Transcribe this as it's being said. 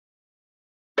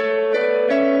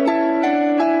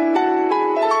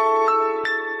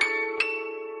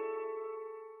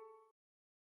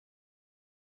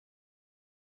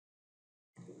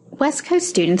West Coast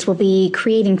students will be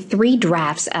creating 3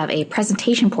 drafts of a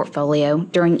presentation portfolio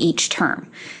during each term.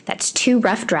 That's 2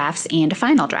 rough drafts and a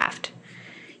final draft.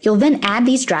 You'll then add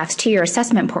these drafts to your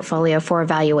assessment portfolio for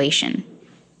evaluation.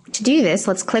 To do this,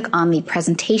 let's click on the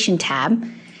Presentation tab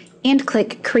and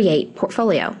click Create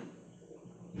Portfolio.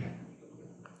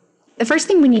 The first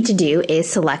thing we need to do is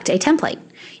select a template.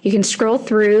 You can scroll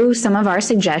through some of our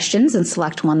suggestions and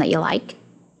select one that you like.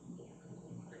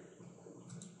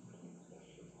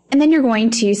 And then you're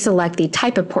going to select the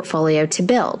type of portfolio to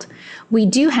build. We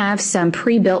do have some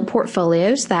pre-built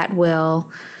portfolios that will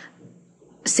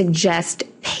suggest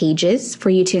pages for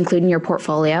you to include in your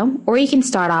portfolio, or you can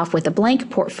start off with a blank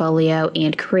portfolio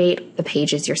and create the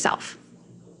pages yourself.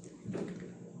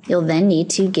 You'll then need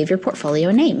to give your portfolio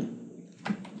a name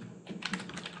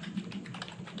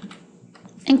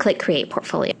and click Create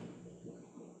Portfolio.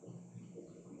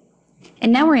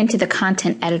 And now we're into the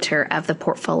content editor of the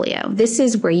portfolio. This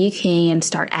is where you can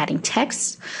start adding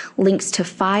text, links to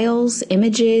files,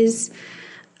 images,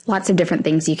 lots of different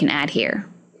things you can add here.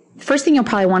 The first thing you'll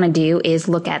probably want to do is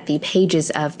look at the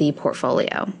pages of the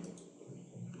portfolio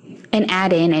and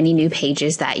add in any new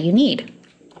pages that you need.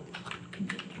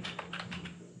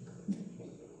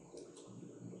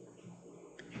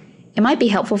 It might be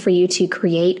helpful for you to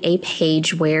create a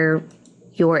page where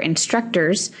your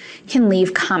instructors can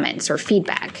leave comments or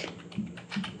feedback.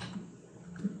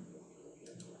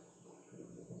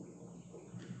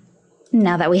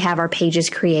 Now that we have our pages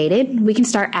created, we can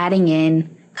start adding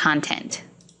in content.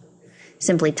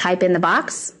 Simply type in the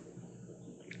box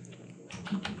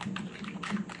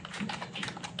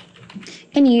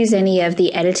and use any of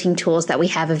the editing tools that we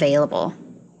have available.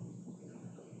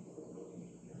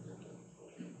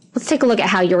 Let's take a look at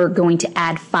how you're going to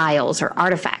add files or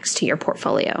artifacts to your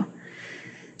portfolio.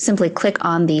 Simply click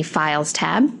on the Files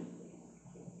tab.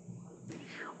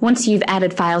 Once you've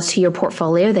added files to your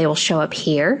portfolio, they will show up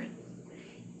here.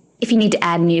 If you need to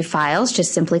add new files,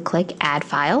 just simply click Add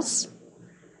Files.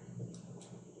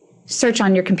 Search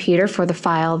on your computer for the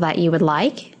file that you would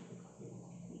like.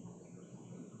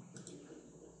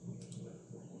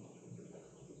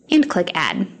 And click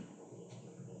Add.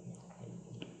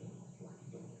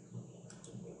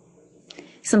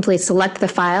 Simply select the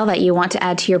file that you want to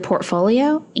add to your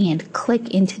portfolio and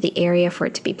click into the area for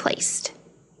it to be placed.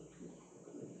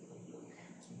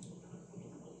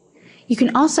 You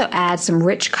can also add some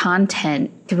rich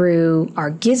content through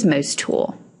our Gizmos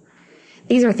tool.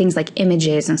 These are things like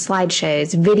images and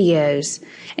slideshows, videos,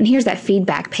 and here's that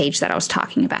feedback page that I was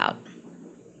talking about.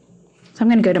 So I'm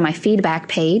going to go to my feedback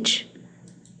page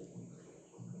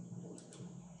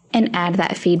and add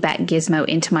that feedback gizmo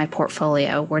into my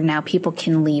portfolio where now people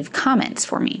can leave comments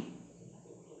for me.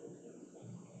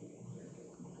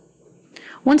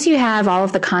 Once you have all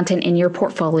of the content in your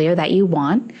portfolio that you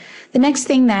want, the next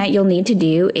thing that you'll need to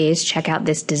do is check out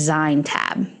this Design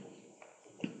tab.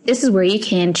 This is where you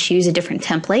can choose a different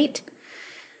template.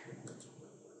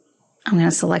 I'm going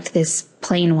to select this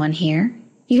plain one here.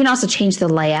 You can also change the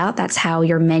layout. That's how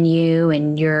your menu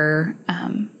and your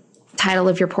title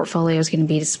of your portfolio is going to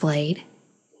be displayed.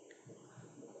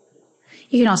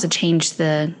 You can also change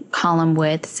the column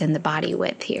widths and the body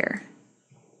width here.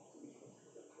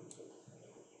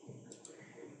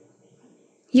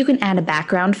 You can add a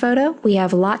background photo. We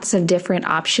have lots of different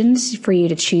options for you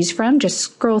to choose from. Just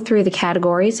scroll through the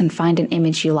categories and find an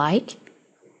image you like.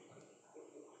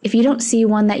 If you don't see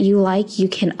one that you like, you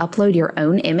can upload your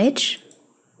own image.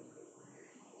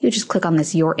 You just click on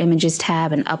this Your Images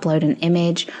tab and upload an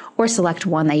image, or select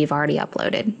one that you've already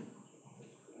uploaded.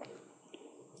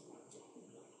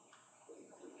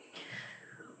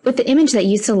 With the image that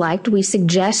you select, we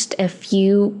suggest a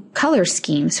few color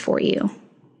schemes for you.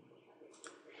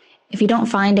 If you don't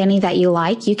find any that you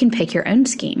like, you can pick your own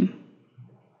scheme.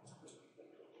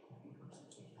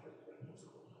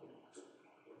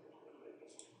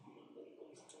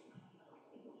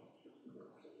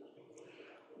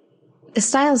 The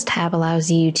Styles tab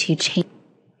allows you to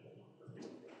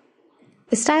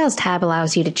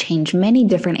change many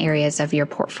different areas of your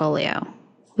portfolio.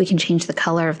 We can change the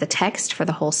color of the text for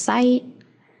the whole site.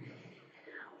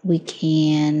 We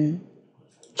can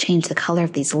change the color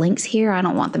of these links here. I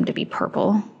don't want them to be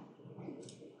purple.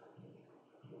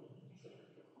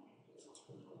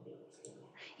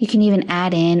 You can even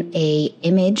add in an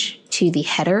image to the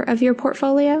header of your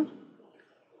portfolio.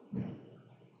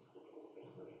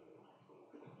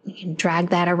 You can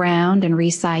drag that around and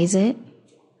resize it.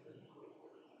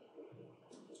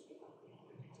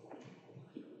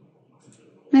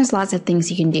 There's lots of things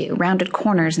you can do, rounded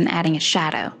corners and adding a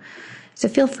shadow. So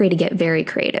feel free to get very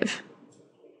creative.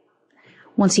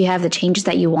 Once you have the changes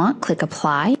that you want, click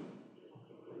Apply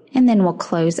then we'll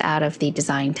close out of the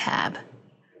Design tab.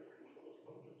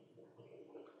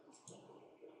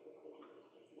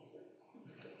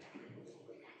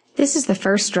 This is the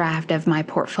first draft of my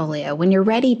portfolio. When you're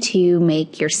ready to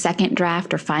make your second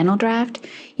draft or final draft,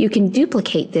 you can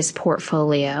duplicate this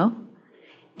portfolio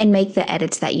and make the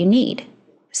edits that you need.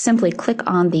 Simply click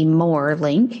on the More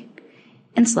link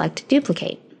and select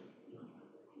Duplicate.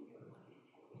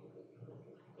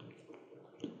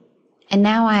 And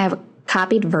now I have a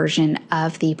copied version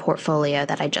of the portfolio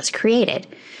that I just created.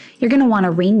 You're going to want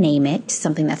to rename it to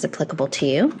something that's applicable to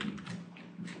you.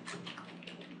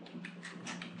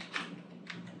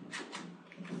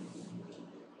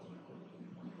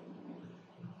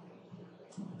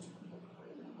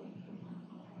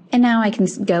 And now I can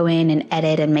go in and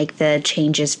edit and make the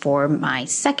changes for my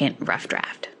second rough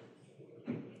draft.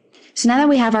 So now that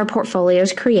we have our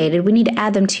portfolios created, we need to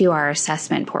add them to our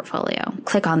assessment portfolio.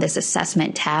 Click on this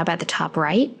Assessment tab at the top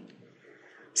right,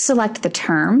 select the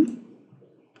term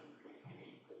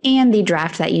and the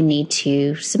draft that you need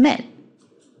to submit.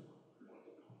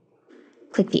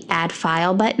 Click the Add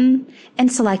File button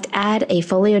and select Add a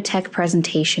Foliotek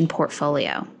Presentation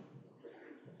Portfolio.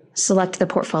 Select the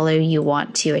portfolio you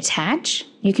want to attach.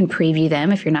 You can preview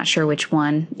them if you're not sure which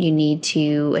one you need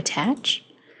to attach.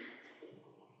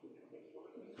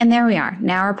 And there we are.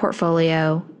 Now our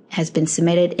portfolio has been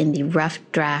submitted in the rough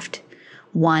draft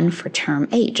 1 for term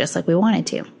 8, just like we wanted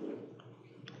to.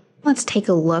 Let's take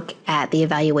a look at the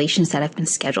evaluations that have been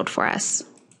scheduled for us.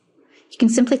 You can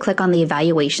simply click on the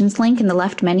Evaluations link in the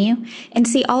left menu and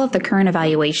see all of the current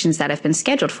evaluations that have been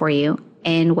scheduled for you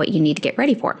and what you need to get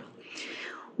ready for.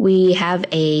 We have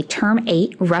a Term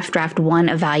 8 Rough Draft 1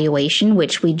 evaluation,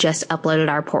 which we just uploaded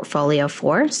our portfolio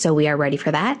for, so we are ready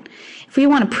for that. If we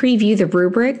want to preview the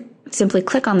rubric, simply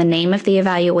click on the name of the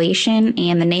evaluation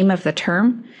and the name of the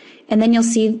term, and then you'll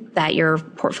see that your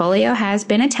portfolio has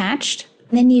been attached.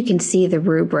 And then you can see the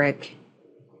rubric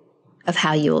of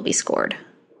how you will be scored.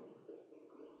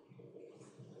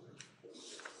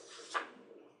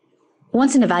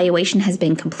 Once an evaluation has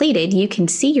been completed, you can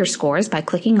see your scores by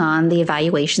clicking on the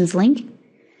Evaluations link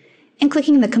and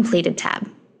clicking the Completed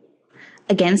tab.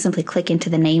 Again, simply click into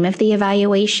the name of the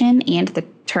evaluation and the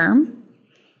term,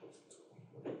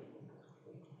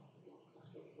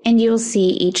 and you'll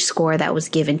see each score that was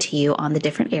given to you on the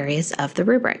different areas of the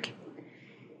rubric.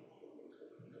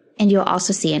 And you'll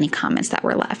also see any comments that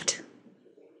were left.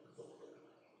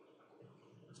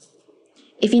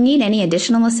 If you need any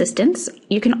additional assistance,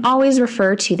 you can always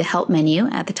refer to the Help menu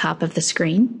at the top of the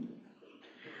screen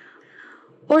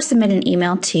or submit an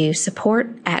email to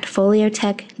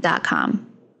support@foliotek.com.